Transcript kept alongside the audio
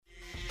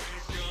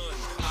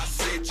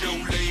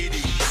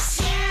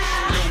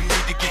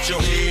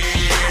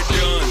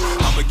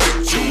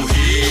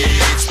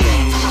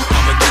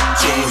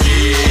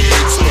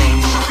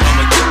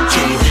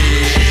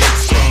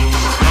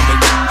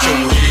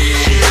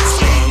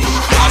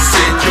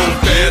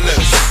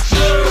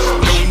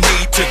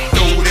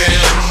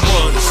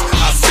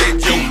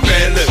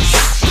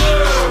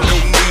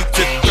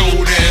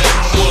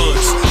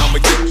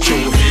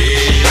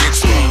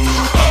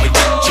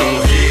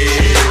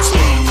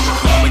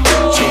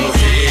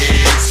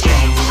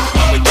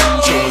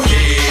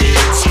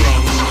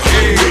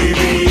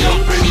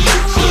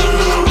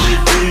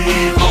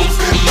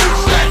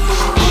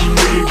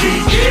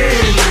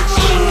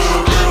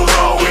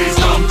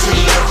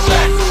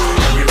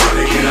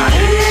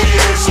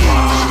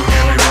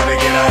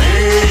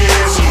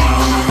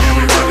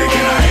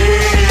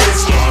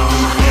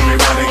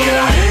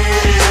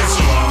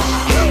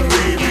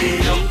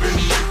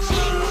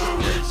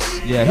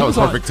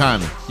was perfect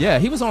timing. Yeah,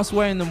 he was on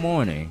Sway in the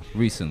Morning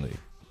recently.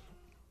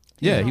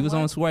 Yeah, he was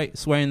on Sway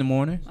in the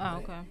Morning. Oh,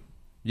 okay.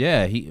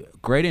 Yeah,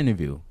 great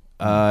interview.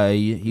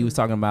 He was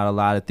talking about a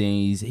lot of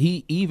things.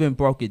 He even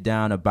broke it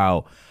down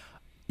about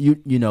you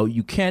know,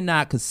 you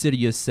cannot consider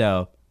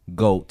yourself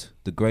GOAT,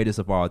 the greatest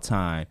of all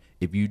time,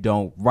 if you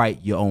don't write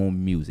your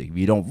own music. If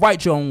you don't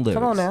write your own lyrics.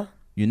 Come on now.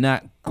 You're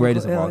not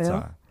greatest of all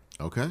time.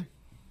 Okay.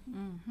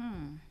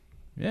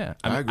 Yeah.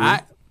 I agree.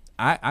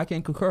 I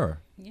can concur.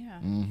 Yeah.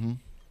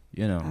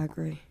 You know. I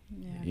agree.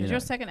 Yeah. You Did know. your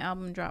second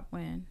album drop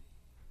when?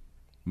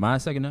 My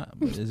second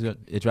album,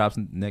 it drops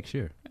next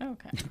year.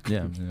 Okay.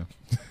 Yeah.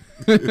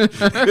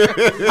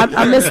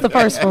 I missed the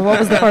first one. What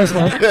was the first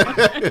one?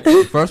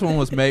 First one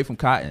was Made from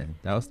Cotton.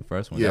 That was the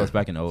first one. Yeah. That was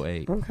back in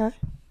 2008. Okay.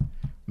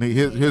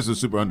 Here's the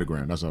super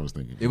underground. That's what I was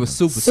thinking. It was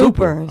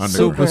super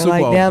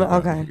like down.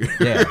 underground. Okay.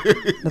 Yeah.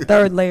 The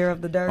third layer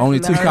of the dirt. Only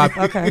from two the earth.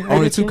 copies. Okay.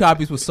 Only two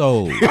copies were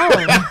sold.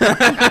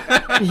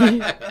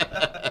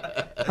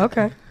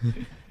 Okay.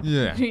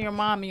 Yeah. Your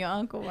mom and your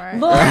uncle, right?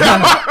 Look, look, I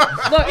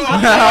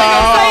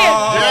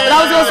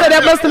was gonna say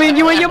that must have been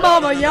you and your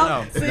mama,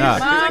 y'all.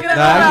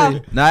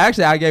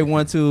 Actually, I gave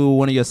one to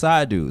one of your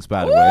side dudes,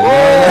 by the way.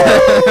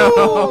 I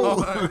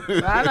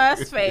know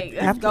that's fake.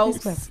 That's After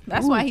ghost. this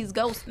That's why he's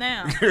ghost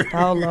now.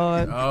 Oh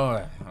Lord.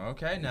 Oh,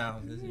 okay.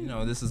 Now, you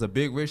know, this is a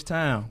big, rich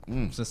town.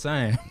 Just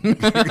saying.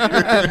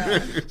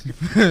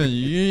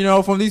 You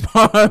know, from these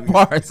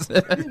parts.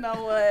 You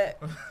know what?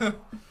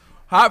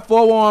 Hot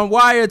 411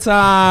 wire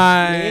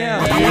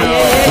time. The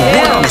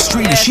word on the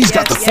street is she's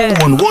got the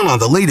 411 on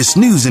the latest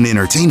news and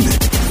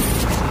entertainment.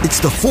 It's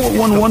the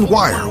 411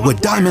 Wire with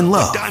Diamond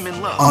Love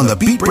on the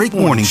Beat Break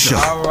Morning Show.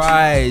 All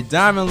right,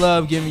 Diamond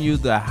Love giving you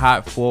the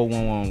hot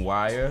 411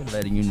 wire,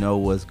 letting you know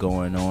what's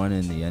going on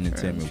in the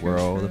entertainment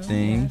world of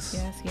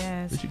things.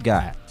 Yes. What you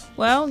got?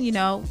 Well, you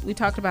know, we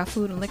talked about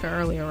food and liquor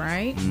earlier,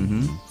 right?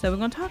 Mm-hmm. So we're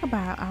going to talk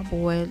about our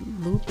boy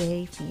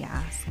Lupe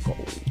Fiasco.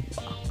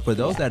 For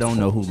those that don't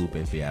know who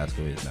Lupe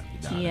Fiasco is,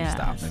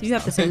 stop. So you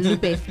have to say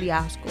Lupe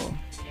Fiasco.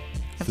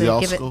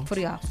 Fiasco?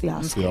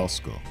 Fiasco.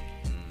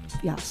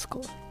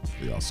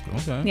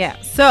 Okay.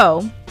 Yeah.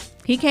 So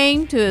he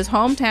came to his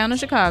hometown of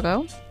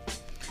Chicago,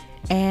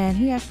 and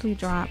he actually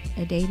dropped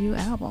a debut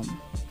album,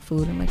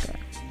 Food and Liquor.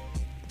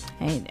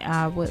 And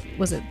what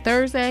was it,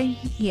 Thursday?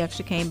 He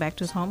actually came back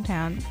to his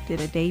hometown, did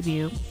a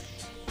debut.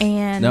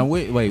 And now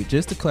wait,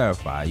 just to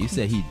clarify, you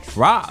said he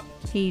dropped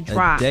a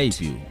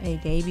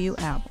debut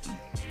album.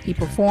 He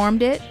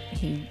performed it,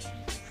 he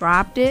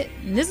dropped it,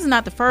 and this is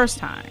not the first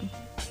time.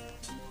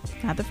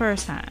 There's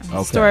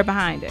a story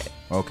behind it.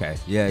 Okay.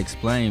 Yeah,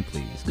 explain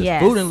please. 'Cause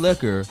Yes. Food and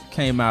Liquor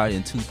came out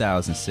in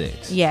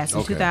 2006. Yes,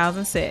 in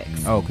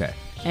 2006. Okay.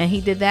 And he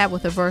did that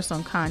with a verse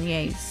on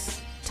Kanye's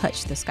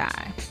Touch the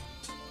Sky.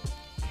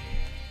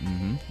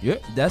 Mm-hmm. Yeah,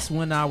 that's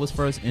when I was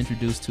first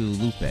introduced to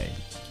Lupe.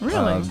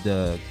 Really?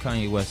 The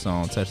Kanye West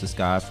song "Touch the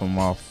Sky" from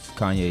off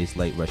Kanye's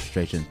late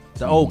registration.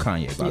 The old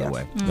Kanye, by the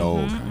way. The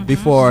old Kanye.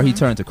 Before he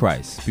turned to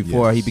Christ.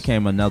 Before he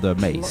became another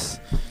Mace.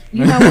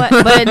 You know what?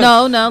 But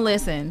no,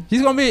 listen.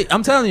 He's gonna be.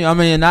 I'm telling you. I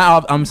mean,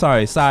 I'm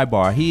sorry.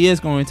 Sidebar. He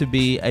is going to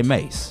be a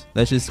Mace.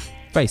 Let's just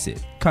face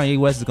it. Kanye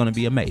West is going to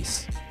be a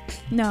Mace.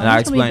 No, And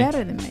he's going to be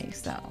better than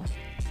Mace, though.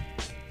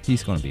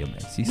 He's going to be a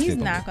Mace. He's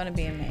not going to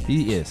be a Mace.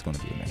 He is going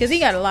to be a Mace. Because he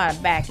got a lot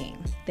of backing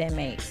than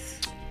Mace.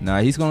 Nah,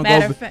 he's going to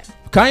Matter go. of fact.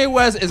 Kanye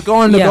West is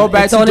going to go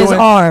back it's to on doing. his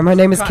arm. Her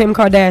name is Kim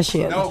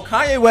Kardashian. No,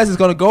 Kanye West is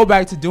going to go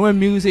back to doing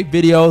music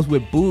videos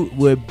with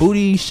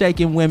booty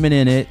shaking women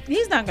in it.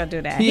 He's not going to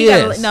do that. He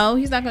is. No,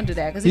 he's not going to do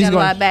that because he got a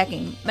lot of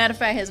backing. Matter of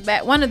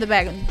fact, one of the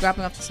backing,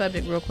 dropping off the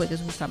subject real quick, is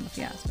who's talking about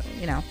Fiasco.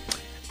 You know,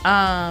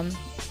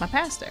 my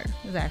pastor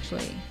is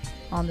actually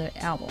on the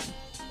album.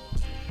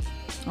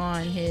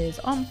 On his,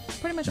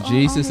 pretty much.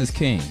 Jesus is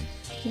King.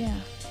 Yeah.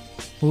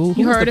 Who's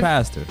the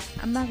pastor?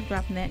 I'm not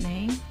dropping that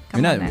name.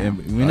 We're not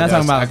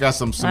talking about. I got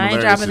some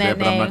similarities to that,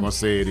 but I'm not going to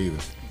say it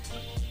either.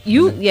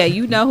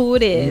 You know who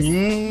it is.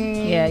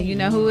 Yeah, you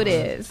know who it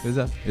is.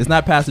 It's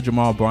not Pastor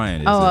Jamal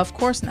Bryant, is it? Of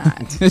course not.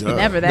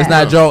 Never that. It's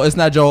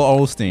not Joel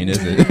Osteen, is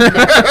it?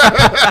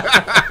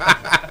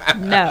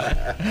 No.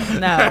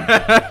 Not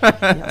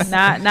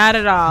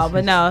at all.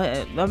 But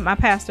no, my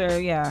pastor,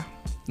 yeah.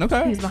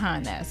 Okay. He's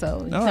behind that, so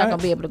he's not gonna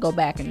be able to go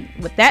back and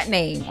with that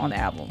name on the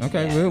album.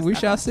 Okay, yeah, well, we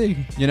shall see.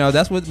 You know,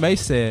 that's what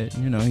Mace said.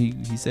 You know, he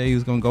said he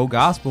was gonna go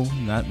gospel,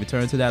 not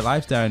return to that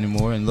lifestyle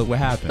anymore, and look what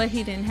happened. But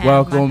he didn't have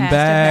welcome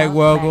back.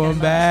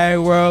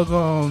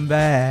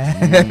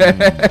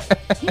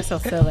 He's so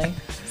silly.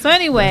 So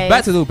anyway,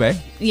 back to Lupe.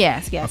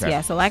 Yes.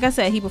 So like I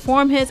said, he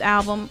performed his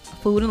album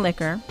Food and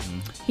Liquor.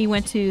 He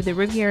went to the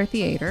Riviera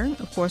Theater,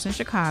 of course, in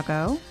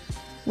Chicago.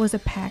 Was a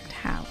packed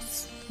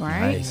house,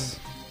 right? Nice.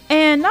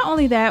 And not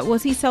only that,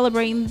 was he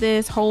celebrating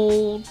this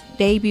whole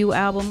debut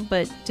album,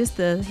 but just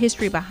the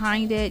history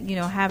behind it, you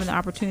know, having the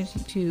opportunity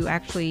to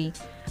actually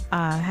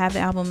have the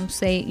album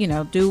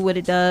do what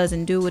it does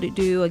and do what it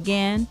do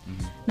again.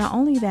 Mm-hmm. Not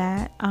only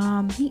that,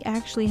 he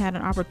actually had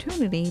an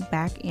opportunity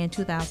back in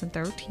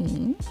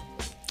 2013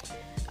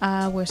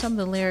 where some of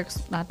the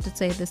lyrics, not to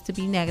say this to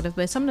be negative,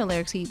 but some of the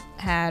lyrics he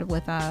had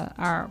with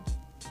our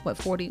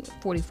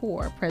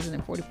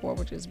President 44,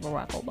 which is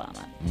Barack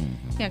Obama.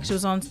 He actually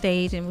was on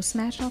stage and was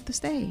snatched off the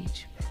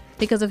stage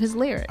because of his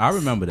lyrics. I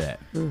remember that.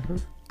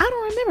 I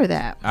don't remember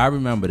that. I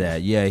remember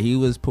that. Yeah, he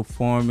was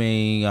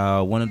performing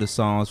one of the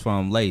songs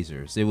from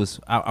Lasers. It was,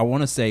 I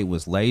want to say it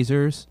was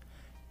Lasers.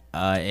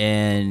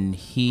 And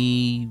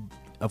he,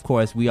 of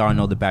course, we all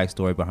know the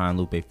backstory behind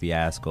Lupe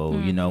Fiasco.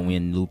 You know,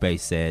 when Lupe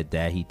said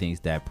that he thinks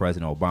that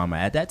President Obama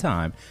at that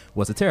time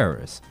was a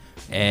terrorist.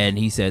 And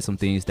he said some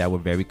things that were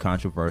very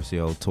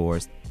controversial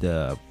towards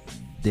the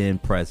then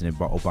President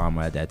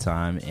Obama at that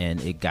time. And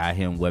it got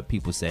him what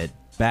people said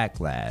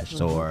backlash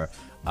or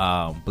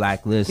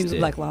blacklisted. He was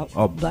blackballed.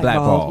 Or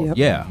blackballed. Yep.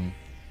 Yeah.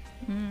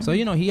 So,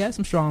 you know, he had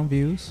some strong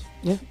views.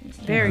 Yeah.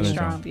 Very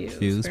strong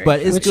views.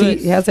 But it's Which good.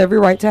 he has every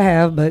right to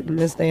have, but in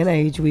this day and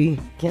age, we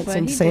can't But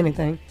seem to he say did-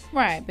 anything.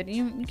 Right, but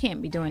you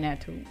can't be doing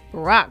that to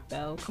Barack,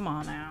 though. Come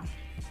on now.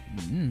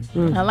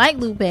 I like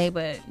Lupe,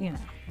 but, you know.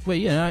 But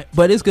yeah,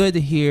 but it's good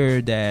to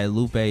hear that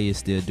Lupe is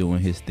still doing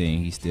his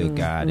thing. He still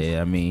got it.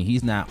 I mean,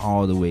 he's not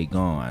all the way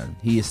gone.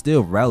 He is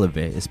still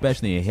relevant,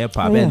 especially in hip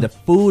hop. Oh, yeah. And the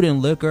Food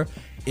and Liquor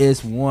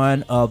is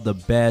one of the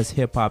best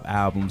hip hop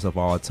albums of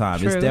all time.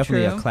 True, it's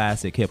definitely true. a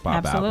classic hip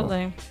hop album.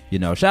 Absolutely. You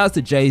know, shout out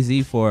to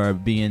Jay-Z for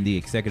being the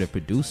executive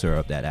producer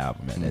of that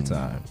album at that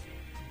time.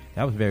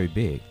 That was very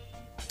big.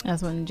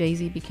 That's when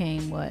Jay-Z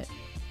became what?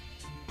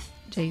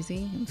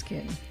 Jay-Z? I'm just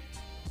kidding.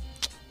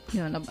 You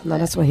don't know about No, that.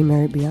 that's when he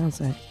married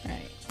Beyonce. Right.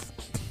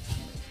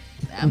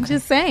 I'm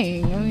just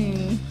saying. I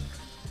mean,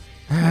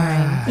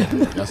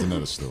 That's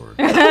another story.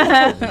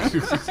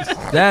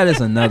 That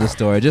is another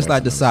story, just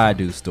like the side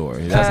dude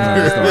story.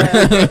 That's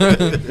another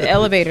story. the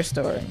elevator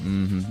story.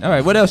 All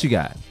right, what else you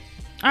got?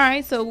 All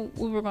right, so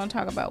we were going to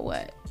talk about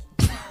what?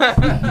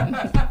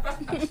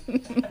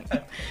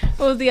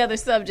 What was the other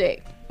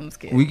subject? I'm just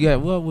kidding. We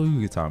got what were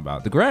we talking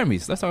about? The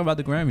Grammys. Let's talk about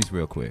the Grammys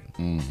real quick.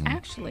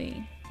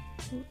 Actually,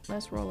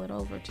 let's roll it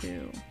over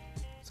to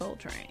Soul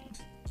Train.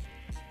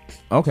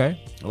 Okay.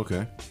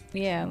 Okay.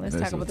 Yeah, let's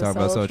Let's talk about talk the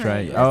about Soul Soul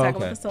Train. Train. Let's Oh, talk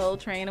okay. about the Soul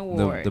Train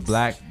Awards. The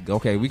black.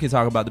 Okay, we can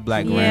talk about the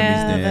Black Grammys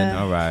then.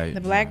 All right.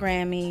 The Black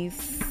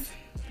Grammys.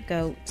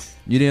 GOAT.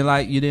 You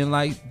didn't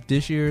like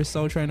this year's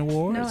Soul Train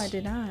Awards? No, I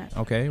did not.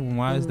 Okay, well,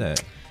 why is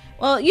that?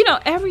 Well, you know,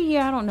 every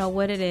year I don't know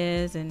what it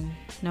is, and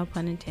no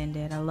pun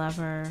intended. I love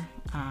her.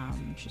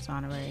 She's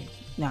honorary.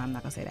 No, I'm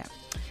not gonna say that.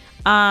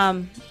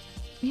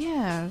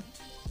 Yeah,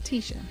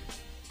 Tisha.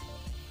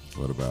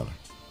 What about her?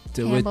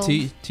 With Campbell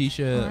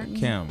Tisha Martin,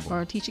 Campbell.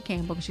 or Tisha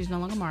Campbell, because she's no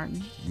longer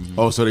Martin.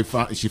 Oh, so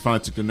she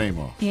finally took the name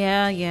off.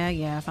 Yeah.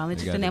 I finally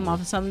They took got the name the-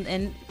 off of some,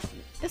 and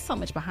there's so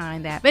much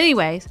behind that. But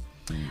anyways,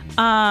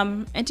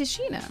 and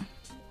Tashina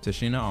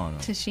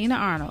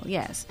Arnold.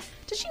 Yes,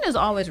 Tashina's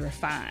always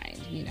refined.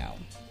 You know,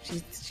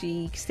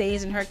 she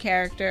stays in her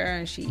character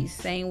and she's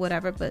saying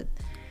whatever, but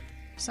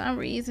for some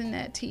reason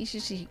that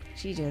Tisha,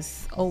 she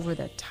just over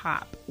the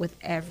top with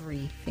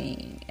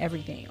everything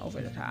over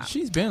the top.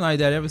 She's been like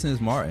that ever since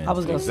Martin. I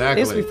was going to say,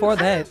 Exactly.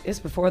 it's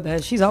before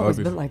that. She's always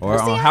been like or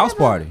that. on House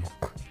Party.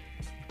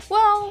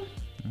 Well,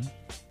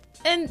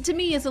 and to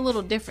me, it's a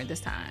little different this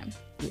time.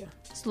 Yeah.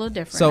 It's a little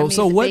different. So I mean,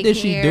 so it's what big did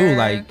she do? hair,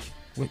 Like,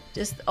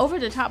 just over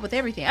the top with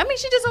everything. I mean,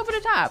 she just over the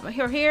top.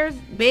 Her hair's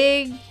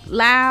big,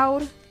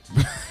 loud.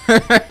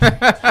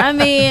 I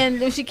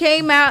mean, she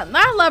came out.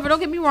 I love her. Don't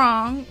get me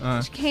wrong.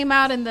 She came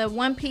out in the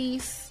one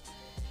piece.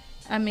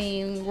 I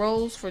mean,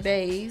 rolls for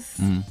days,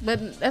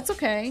 but that's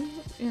okay.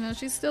 You know,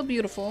 she's still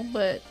beautiful.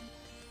 But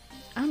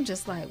I'm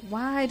just like,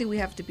 why do we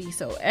have to be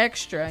so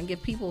extra and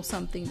give people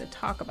something to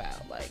talk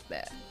about like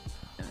that?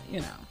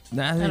 You know.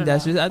 I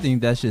don't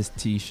think that's just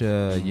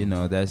Tisha. You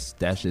know, that's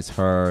just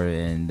her,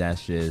 and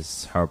that's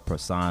just her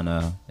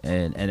persona,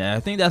 and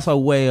I think that's her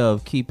way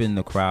of keeping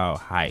the crowd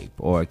hype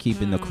or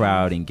keeping the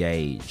crowd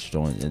engaged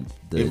during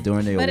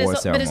the award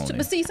ceremony.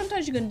 But see,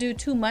 sometimes you can do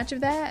too much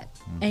of that,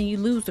 and you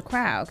lose the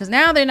crowd because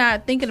now they're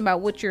not thinking about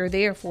what you're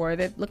there for.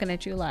 They're looking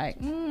at you like,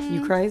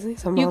 You crazy?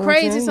 Something you wrong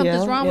crazy? with you?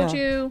 Something's Yeah, wrong with yeah.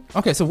 you.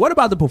 Okay, so what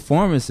about the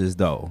performances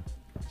though?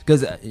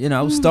 Because you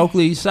know,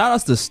 Stokely. Shout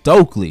outs to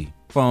Stokely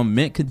from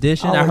Mint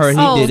Condition. I heard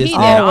Oh, he did his he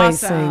thing. did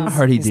Always awesome. sings I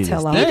heard he his did his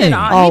tail off. thing. He did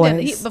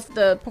Always.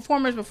 the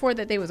performers before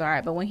that they was all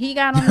right, but when he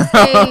got on the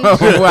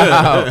stage,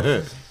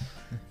 Wow.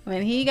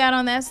 when he got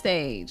on that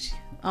stage,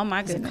 oh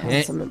my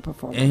goodness! Consummate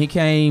performer. And he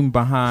came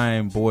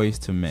behind Boys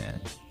to Men.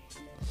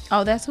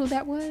 Oh, that's who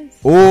that was.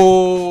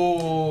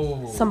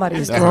 Oh. Somebody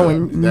is That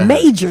throwing hurt.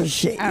 major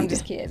shade. I'm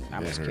just kidding.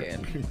 I'm just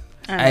kidding.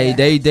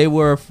 Hey, they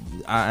were.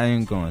 I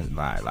ain't gonna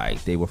lie.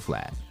 Like they were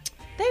flat,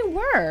 They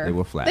were. They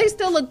were flat. They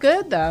still look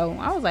good though.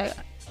 I was like,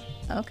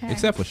 okay.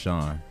 except for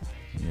Sean.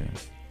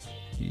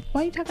 Yeah.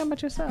 Why are you talking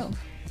about yourself?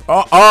 You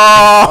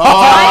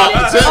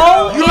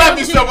left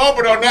yourself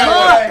open on that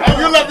one.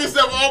 You left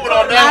yourself open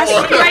on I that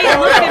one. straight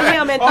looked at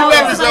him and You thought,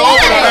 left yourself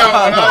open on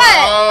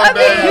that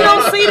one. you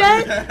don't see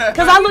that?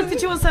 Because I looked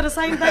at you and said the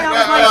same thing. I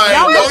was like,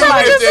 y'all Don't look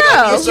like you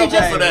yourself. yourself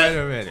up for that.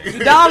 a minute.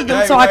 you dogged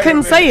them, so I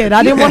couldn't say it.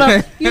 I didn't want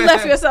to. You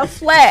left yourself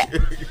flat.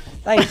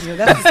 Thank you.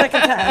 That's the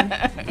second time.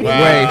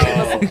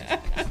 Wait.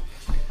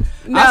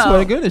 I swear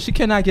to goodness, she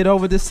cannot get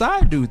over this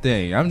side dude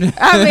thing. I mean, is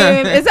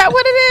that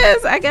what it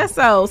is? I guess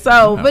so.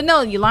 So, but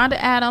no,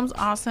 Yolanda Adams,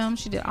 awesome.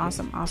 She did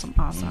awesome.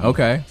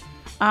 Okay.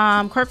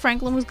 Kirk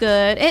Franklin was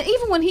good, and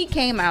even when he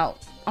came out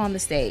on the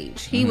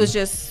stage, he was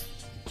just,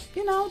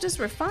 just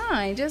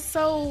refined, just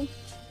so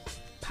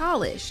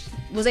polished.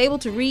 Was able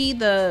to read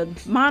the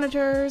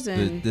monitors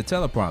and the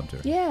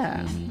teleprompter.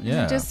 Yeah. He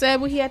just said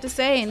what he had to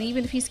say, and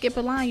even if he skipped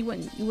a line, you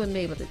wouldn't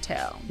be able to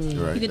tell.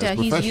 Right. You could tell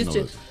he's used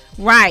to.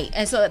 Right,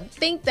 and so I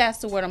think that's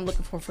the word I'm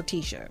looking for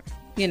Tisha.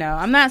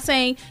 I'm not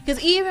saying,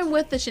 because even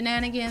with the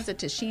shenanigans that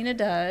Tashina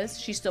does,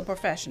 she's still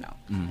professional.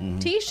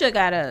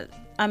 Tisha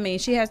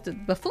she has to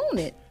buffoon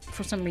it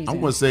for some reason.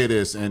 I'm going to say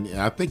this, and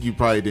I think you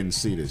probably didn't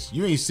see this.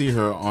 You ain't see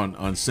her on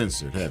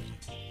Uncensored, have you?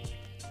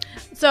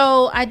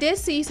 So I did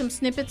see some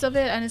snippets of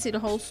it. I didn't see the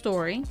whole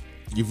story.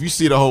 If you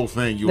see the whole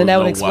thing, you then will that know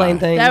would explain why.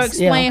 things. That would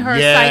explain her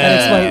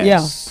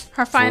Yes.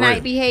 her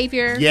finite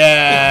behavior.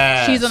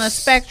 Yes. She's on a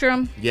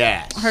spectrum.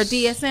 Yes. Her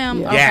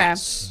DSM.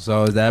 Yes. Okay.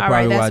 So is that All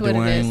probably right, why that's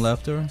what it is. Dwayne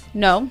left her?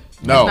 No,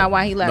 that's not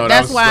why he left. No,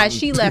 that's was why something-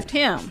 she left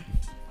him.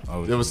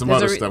 There was some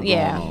There's other stuff going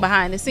on.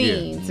 behind the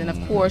scenes, and of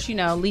course,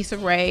 Lisa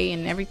Ray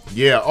and everything.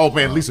 Yeah. Oh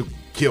man, Lisa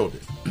killed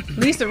it.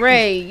 Lisa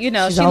Ray, She's she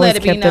always let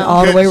it be kept it known.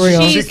 all the way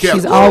real.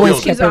 She's always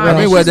kept kept it it real. real. I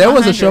mean, She's well, there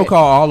was a show 100.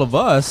 called All of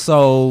Us,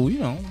 so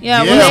Yeah,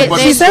 Yeah, but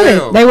She said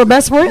it. They were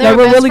best friends. They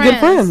were best really good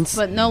friends.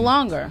 but no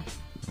longer.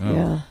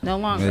 Yeah. No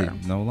longer.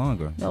 No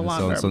longer. No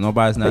longer. So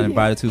nobody's not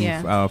invited to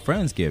Yeah.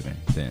 Friendsgiving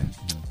then.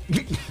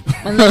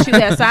 Unless you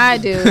that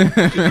side dude.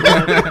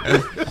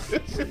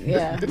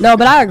 Yeah. No,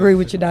 but I agree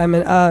with you,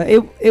 Diamond.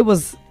 It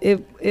was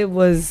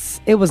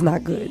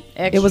not good.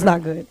 It was Extra.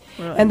 not good.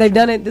 Really. And they've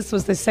done it. This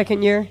was the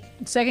second year.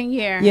 Second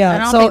year. Yeah, I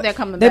don't so think they're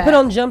coming they back. put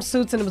on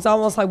jumpsuits, and it was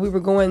almost like we were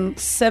going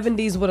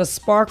 70s with a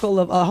sparkle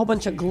of a whole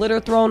bunch of glitter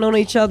thrown on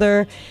each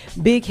other,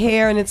 big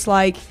hair, and it's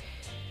like,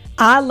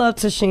 I love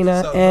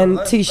Tashina and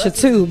Tisha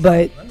too,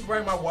 but Let me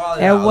bring my wallet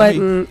that out.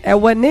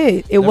 wasn't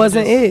it. It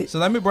wasn't it. So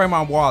let me bring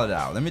my wallet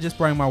out. Let me just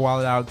bring my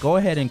wallet out. Go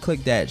ahead and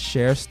click that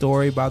share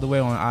story, by the way,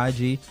 on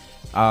IG.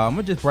 I'm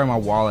going to just bring my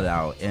wallet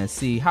out and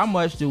see how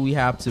much do we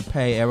have to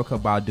pay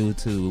Erykah Badu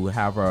to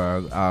have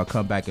her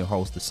come back and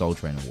host the Soul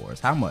Train Awards.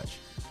 How much?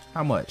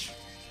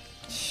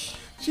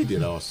 She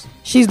did awesome.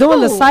 She's doing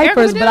the Ooh,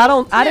 ciphers, Erykah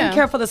but I didn't Yeah.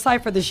 care for the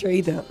cipher this year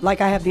either,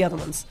 like I have the other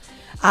ones.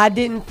 I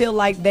didn't feel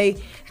like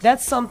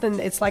that's something,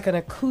 it's like an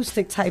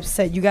acoustic type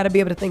set. You got to be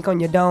able to think on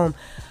your dome.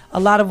 A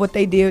lot of what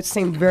they did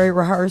seemed very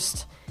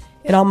rehearsed.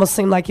 It almost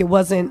seemed like it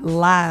wasn't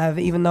live,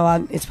 even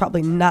though it's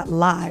probably not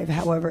live.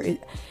 However,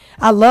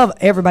 I love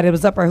everybody that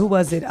was up there. Who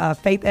was it?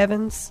 Faith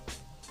Evans?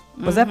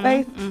 Was that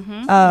Faith? You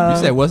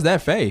said, what's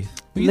that, Faith?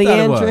 Who you thought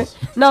it Leandra. was?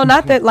 No,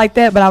 not that like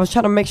that, but I was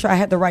trying to make sure I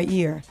had the right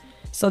year.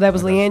 So that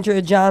was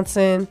Leandra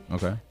Johnson.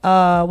 Okay.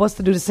 What's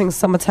the dude that sings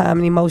Summertime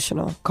and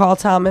Emotional? Carl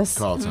Thomas.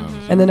 Call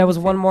time. And then there was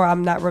one more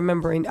I'm not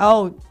remembering.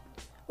 Oh,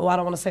 I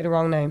don't want to say the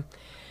wrong name.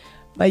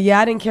 But yeah,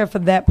 I didn't care for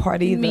that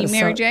part You either. mean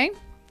Mary So- J?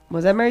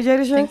 Was that Mary J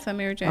this I year? think so,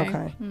 Mary J.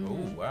 Okay. Oh,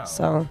 wow.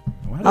 So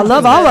Why did I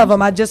love do all that? of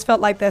them. I just felt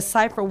like that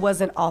cipher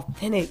wasn't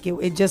authentic.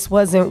 It just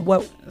wasn't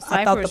what I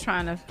Cypher thought. was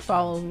trying to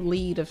follow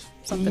lead of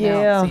something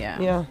Yeah.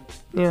 else.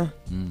 Yeah.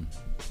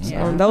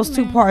 So those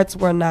two parts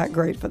were not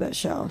great for that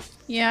show.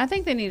 Yeah, I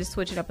think they need to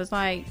switch it up. It's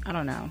like, I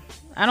don't know.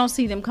 I don't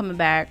see them coming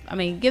back. I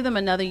mean, give them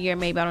another year,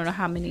 maybe. I don't know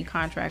how many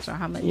contracts or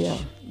how much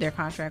their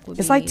contract would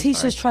be. It's like as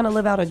Tisha's far trying to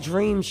live out a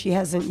dream she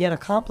hasn't yet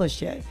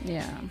accomplished yet. as-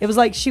 Yeah. It was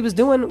like she was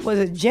doing, was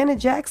it Janet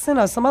Jackson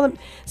or some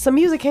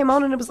music came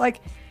on and it was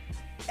like,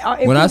 if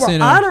When you I were seen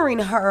her- honoring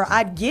her,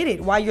 I'd get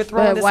it. Why you're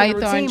throwing But this why in you the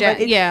throwing routine,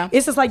 but yeah.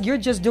 it's just like you're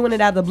just doing it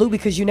out of the blue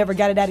because you never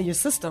got it out of your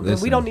system. And we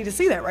Listen. don't need to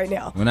see that right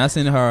now. When I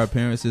seen her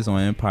appearances on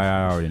Empire,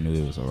 I already knew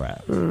it was a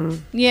wrap.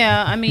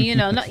 Yeah, I mean,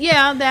 that,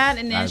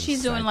 and I then she's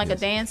was doing like a like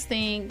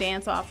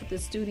dance off at the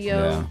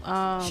studio.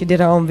 She did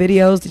her own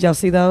videos. Did y'all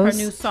see Her those?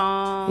 new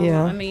song.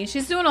 Yeah. I mean,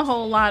 she's doing a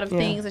whole lot of Yeah.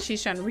 things that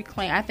she's trying to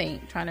reclaim. I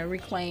think trying to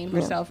reclaim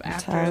herself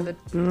after time.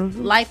 the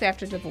life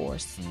after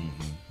divorce.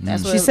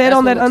 That's what She it- said that's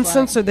on what that it looks like.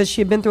 Uncensored that she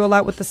had been through a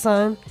lot with the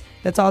son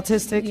that's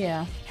autistic.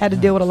 Yeah. Had to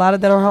deal with a lot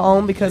of that on her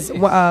own because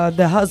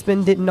the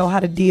husband didn't know how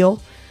to deal.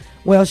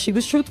 Well, she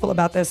was truthful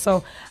about that.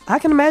 So I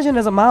can imagine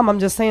as a mom, I'm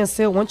just saying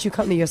still, once you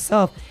come to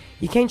yourself,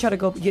 you can't try to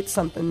go get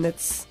something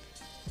that's,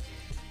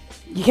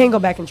 you can't go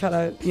back and try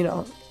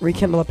to,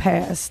 rekindle a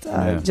past.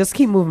 Just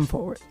keep moving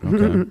forward.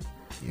 Okay.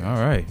 All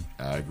right.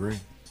 I agree.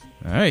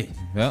 All right.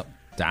 Well,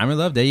 Diamond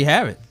Love, there you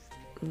have it.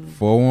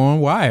 411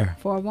 Wire.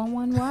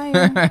 411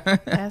 Wire.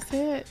 That's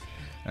it.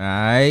 All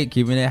right.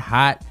 Keeping it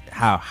hot.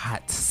 How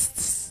hot?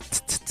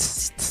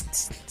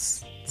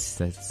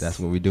 That's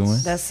what we're doing.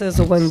 That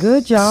sizzle wasn't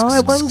good, y'all.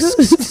 It wasn't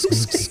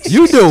good.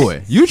 You do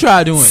it. You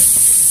try doing it.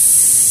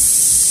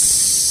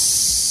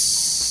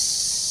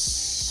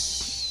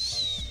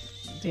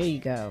 There you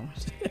go.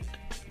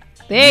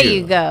 There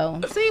you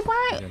go. See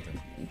why?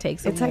 It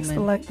takes a It takes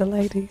woman. the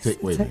ladies.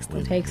 Wait a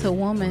minute. Takes a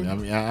woman. I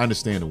mean, I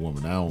understand the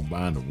woman. I don't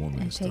mind the woman.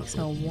 It and stuff, takes a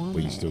but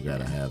woman. you still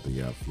gotta have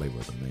the flavor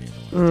of the man.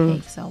 On it.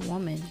 Takes a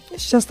woman.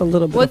 It's just a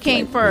little bit. What of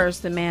came flavor.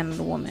 first, the man or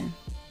the woman?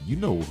 You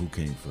know who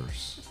came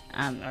first?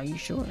 Are you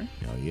sure?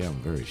 Oh yeah, I'm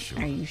very sure.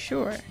 Are you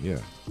sure? Yeah.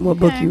 What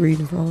book you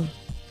reading from?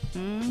 What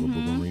book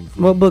I'm reading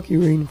from? What book you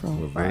reading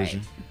from? What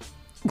version?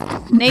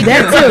 Nature.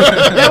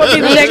 That would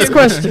be the next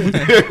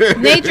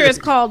question. Nature is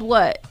called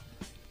what?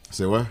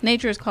 Say what?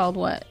 Nature is called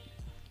what?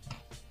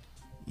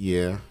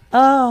 Yeah.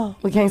 Oh,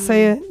 we can't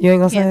say it. You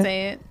ain't gonna Can't say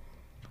say it.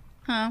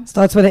 Huh? it.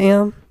 Starts with an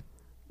M.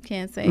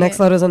 Can't say Next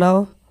it. letter's an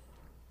O.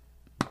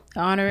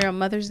 Honorary on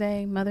Mother's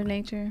Day, Mother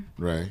Nature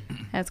Right.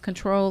 has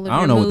control of I don't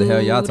your know what the hell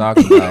mood, y'all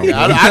talking about.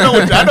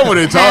 I know what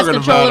they're has talking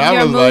control about. of I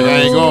your was like, I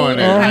ain't mood, going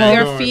there. I ain't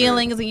your going there.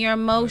 feelings and your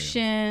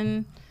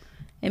emotion.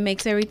 It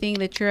makes everything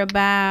that you're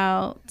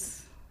about.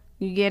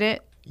 You get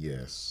it?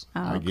 Yes,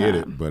 Oh, I get okay.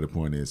 it. But the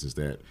point is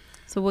that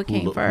So what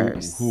came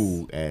first?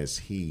 Who as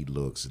he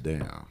looks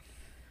down?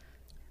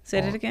 Say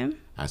it again.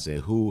 I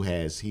said, who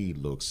has he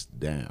looks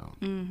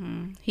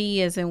down?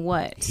 He is in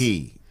what?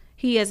 He.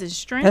 He as in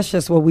strength. That's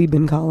just what we've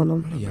been calling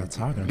them. What are y'all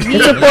talking about?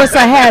 It's a force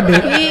of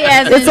habit. He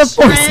as It's in a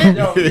force. strength.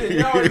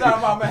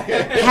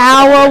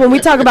 Power. When we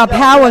talk about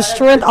power,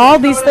 strength, all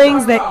these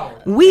things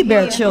that we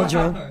bear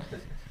children.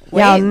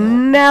 Y'all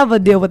never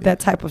deal with that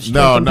type of strength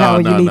and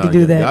power. You need to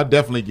do that. Y'all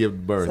definitely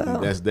give birth. So.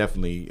 That's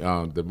definitely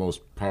the most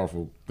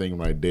powerful thing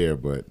right there.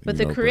 But But you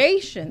the know,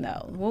 creation,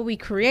 though, what we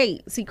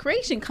create. See,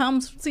 creation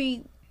comes.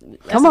 See,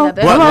 that's Come on.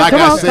 another- But like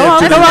I said, come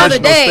on, to the come on. That's another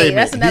national day. statement,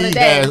 That's another he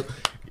day. has-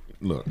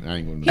 look, I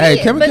ain't gonna. Hey,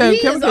 Yeah, can we but can, he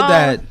can we is get all-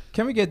 that?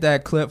 Can we get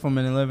that clip from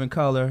In Living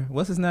Color?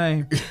 What's his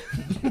name?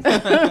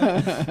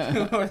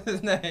 What's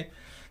his name?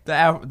 The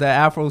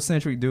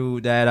Afrocentric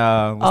dude that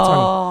was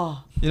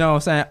talking. You know what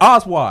I'm saying?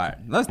 Oswald.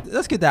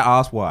 Let's get that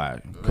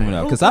Oswald coming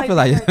up Who because I feel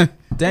played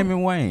like Damon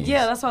Wayans.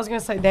 Yeah, that's what I was gonna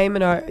say.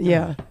 Damon or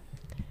yeah.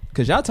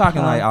 Because y'all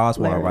talking like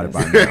Oswald right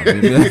about now.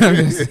 I'm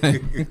just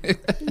saying.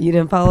 You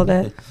didn't follow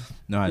that?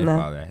 No, I didn't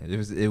No. follow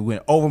that. It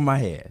went over my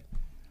head.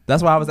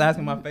 That's why I was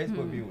asking my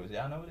Facebook viewers.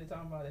 Y'all know what they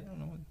talking about?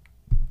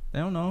 They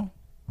don't know.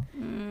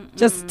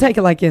 Just take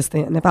it like this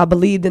then. If I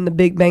believed in the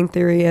Big Bang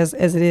Theory as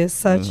it is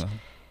such,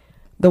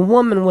 the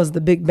woman was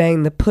the Big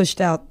Bang that pushed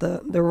out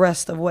the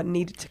rest of what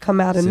needed to come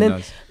out. And See, then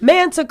no,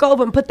 man took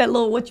over and put that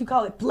little, what you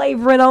call it,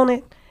 flavoring on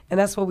it. And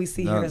that's what we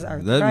see here as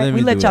Earth. Right?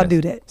 We let y'all do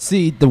that.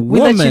 See, the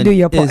We let woman you do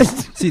your part.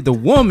 the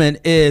woman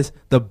is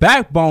the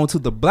backbone to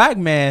the black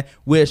man,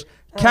 which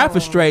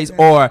castrates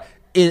or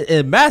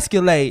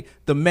emasculate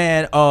the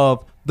man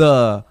of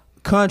the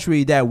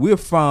country that we're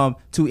from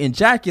to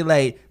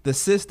ejaculate the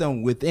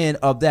system within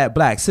of that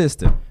black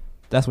system.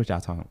 That's what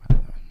y'all talking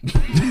about.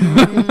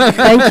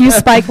 Thank you,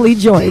 Spike Lee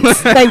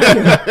Joints. Thank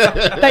you.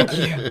 Thank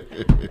you.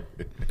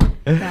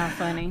 Not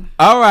funny.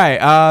 All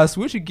right,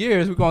 switching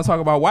gears, we're gonna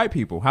talk about white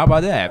people. How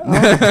about that?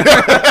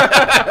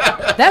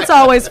 That's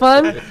always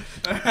fun. Look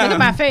at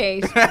my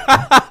face.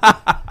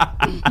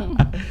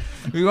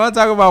 We're gonna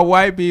talk about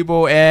white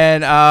people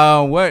and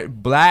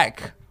what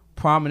black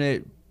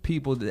prominent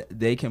people that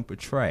they can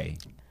portray.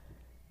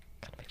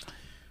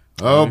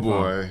 Oh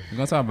boy. We're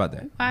gonna talk about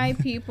that. White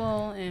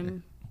people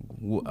and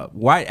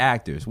White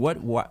actors.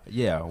 What?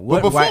 Yeah. But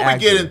What? before white we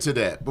actors? get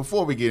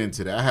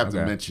into that, I have to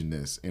Okay. mention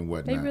this and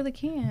whatnot. they really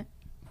can't.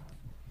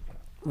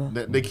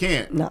 They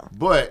can't. No.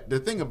 But the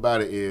thing about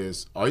it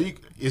is,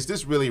 is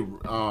this really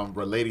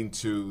relating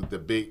to the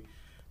big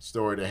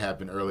story that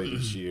happened earlier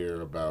this year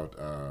about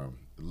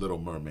Little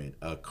Mermaid,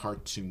 a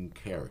cartoon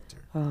character?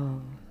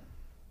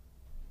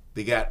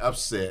 They got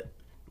upset.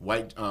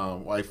 White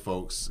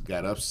folks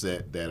got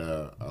upset that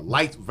a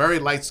very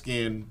light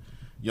skinned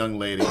young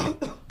lady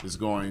is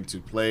going to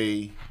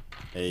play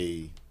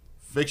a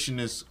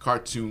fictionist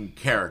cartoon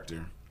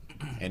character,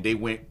 and they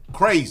went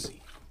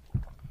crazy.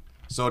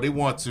 So they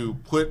want to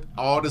put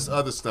all this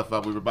other stuff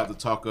up we were about to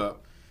talk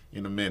up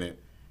in a minute.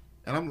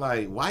 And I'm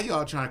like, why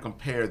y'all trying to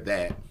compare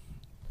that,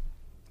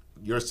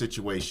 your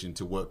situation,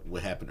 to what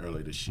happened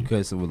earlier this year?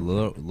 Because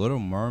Little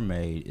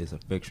Mermaid is a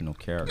fictional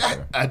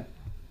character.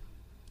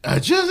 I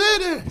just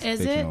said it.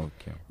 Is it? Fictional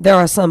character. There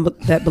are some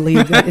that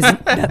believe that's I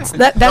mean,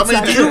 not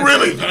do true. you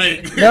really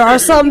think? There are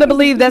some that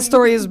believe that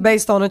story is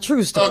based on a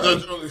true story.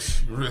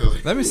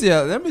 Really? Let me see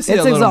a It's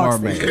Little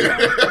exhausting.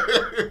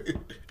 Mermaid.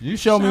 You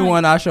show me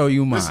one, I show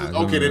you mine. This is,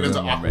 okay, then there's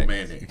an Little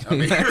Mermaid. Aquaman then.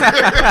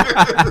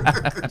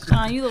 I mean,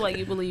 Sean, you look like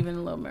you believe in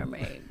the Little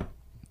Mermaid.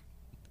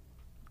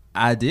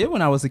 I did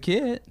when I was a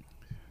kid.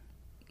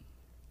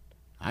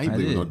 I ain't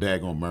believing no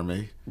daggone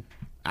mermaid.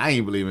 I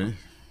ain't believing it.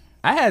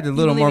 I had the You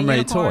Little believe in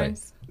Mermaid toy.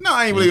 unicorns? No,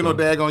 I ain't believing no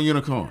daggone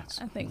unicorns.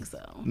 I think so.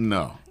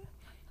 No.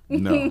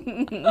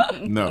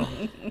 No.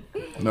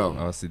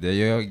 Oh, see, there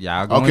you go.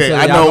 Y'all going Okay, into,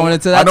 I y'all know. going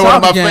into I that know one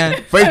of talk my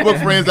again.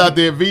 Facebook friends out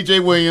there, VJ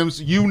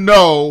Williams. You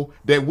know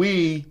that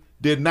we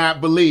did not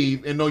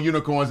believe in no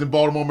unicorns in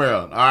Baltimore,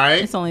 Maryland. All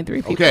right. It's only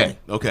 3 people.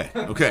 Okay.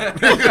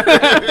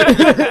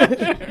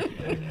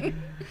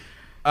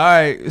 All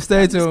right,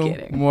 stay just tuned.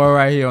 kidding. More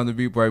right here on the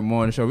Beat Break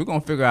Morning Show. We're gonna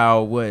figure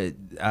out what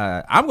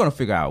I'm gonna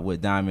figure out what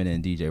Diamond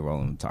and DJ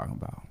Roland are talking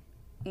about.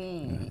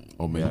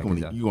 Oh man,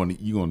 Yeah, you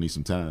gonna need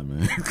some time,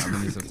 man. I'm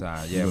gonna need some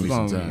time. Yeah, Gonna we're need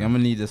some gonna, time. I'm gonna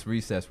need this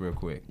recess real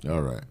quick.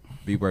 All right.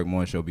 Beat Break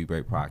Morning Show, Beat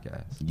Break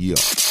Podcast. Yeah.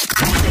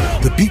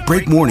 The Beat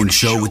Break Morning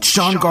Show with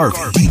Sean Garvey,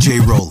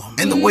 DJ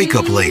Rollum, and the Wake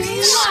Up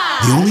Ladies.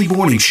 The only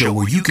morning show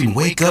where you can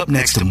wake up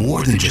next to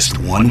more than just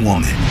one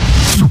woman.